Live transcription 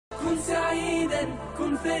سعيدا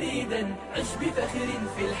كن فريدا عش بفخر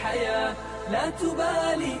في الحياة لا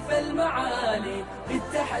تبالي فالمعالي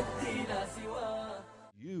بالتحدي لا سواه.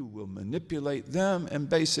 You will manipulate them and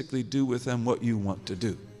basically do with them what you want to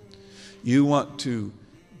do. You want to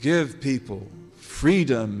give people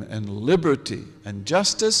freedom and liberty and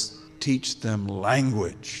justice, teach them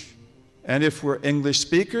language. And if we're English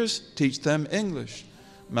speakers, teach them English.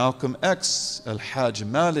 Malcolm X, Al-Hajj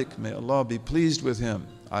Malik, may Allah be pleased with him.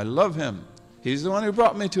 I love him. He's the one who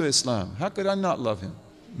brought me to Islam. How could I not love him?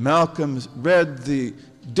 Malcolm read the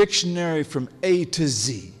dictionary from A to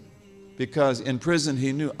Z because in prison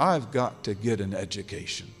he knew, I've got to get an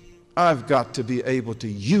education. I've got to be able to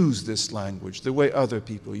use this language the way other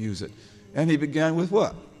people use it. And he began with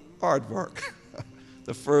what? Aardvark.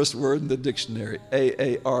 The first word in the dictionary,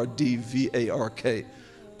 A-A-R-D-V-A-R-K,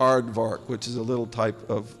 aardvark, which is a little type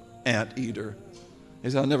of anteater. He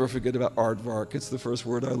said, I'll never forget about aardvark. It's the first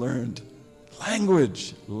word I learned.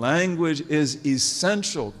 Language. Language is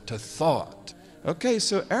essential to thought. Okay,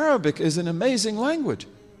 so Arabic is an amazing language,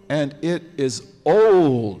 and it is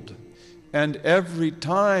old. And every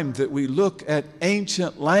time that we look at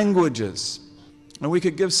ancient languages, and we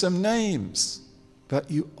could give some names, but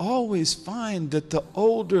you always find that the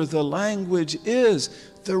older the language is,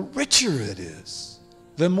 the richer it is,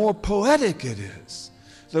 the more poetic it is,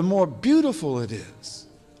 the more beautiful it is.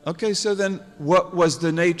 Okay, so then what was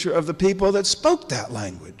the nature of the people that spoke that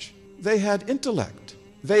language? They had intellect,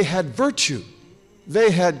 they had virtue,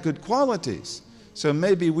 they had good qualities. So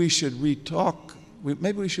maybe we should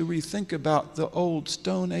maybe we should rethink about the old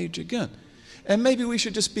Stone Age again. And maybe we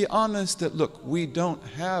should just be honest that, look, we don't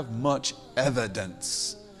have much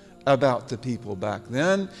evidence about the people back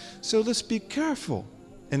then, so let's be careful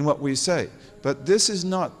in what we say. But this is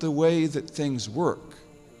not the way that things work,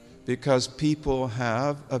 because people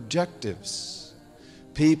have objectives.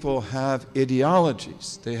 People have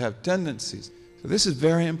ideologies. They have tendencies. So this is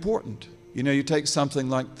very important. You know, you take something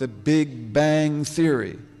like the Big Bang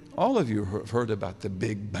Theory. All of you have heard about the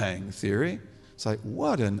Big Bang Theory. It's like,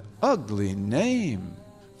 what an ugly name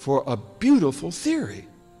for a beautiful theory.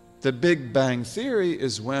 The Big Bang Theory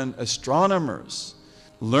is when astronomers,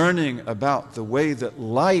 learning about the way that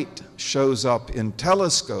light shows up in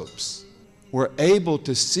telescopes, were able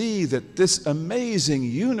to see that this amazing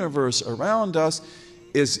universe around us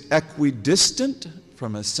is equidistant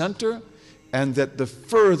from a center, and that the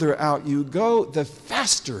further out you go, the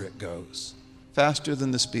faster it goes. Faster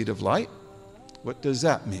than the speed of light. What does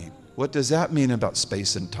that mean? What does that mean about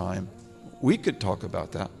space and time? We could talk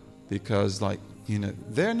about that because,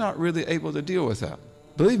 they're not really able to deal with that.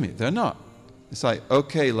 Believe me, they're not. It's like,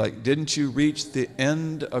 okay, didn't you reach the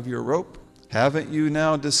end of your rope? Haven't you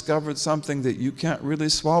now discovered something that you can't really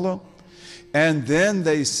swallow? And then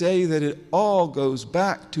they say that it all goes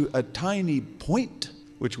back to a tiny point,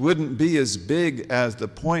 which wouldn't be as big as the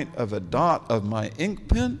point of a dot of my ink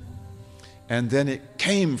pen. And then it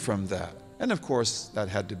came from that. And of course, that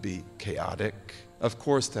had to be chaotic. Of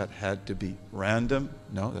course, that had to be random.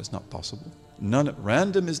 No, that's not possible.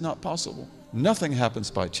 Random is not possible. Nothing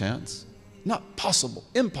happens by chance. Not possible.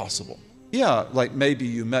 Impossible. Yeah, maybe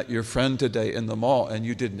you met your friend today in the mall and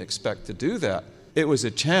you didn't expect to do that. It was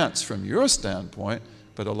a chance from your standpoint,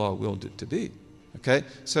 but Allah willed it to be. Okay?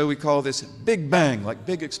 So we call this Big Bang, like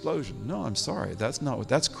big explosion. No, I'm sorry.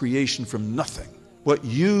 That's creation from nothing. What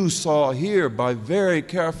you saw here by very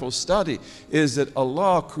careful study is that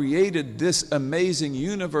Allah created this amazing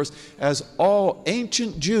universe as all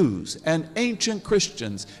ancient Jews and ancient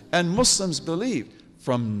Christians and Muslims believed,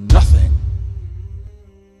 from nothing.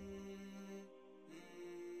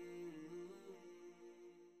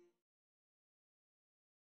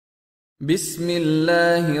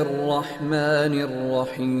 Bismillahir Rahmanir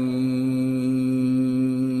Rahim.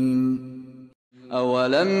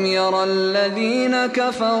 أولم ير الذين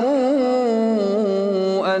كفروا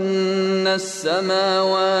أن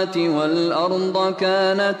السماوات والأرض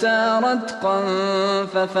كانتا رتقا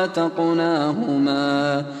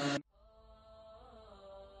ففتقناهما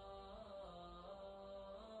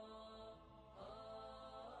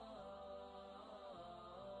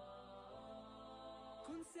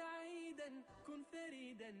كن سعيدا كن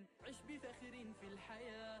فريدا عش بفخر في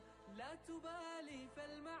الحياة لا تبالي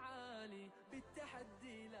فالمعالي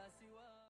بالتحدي لا سواه.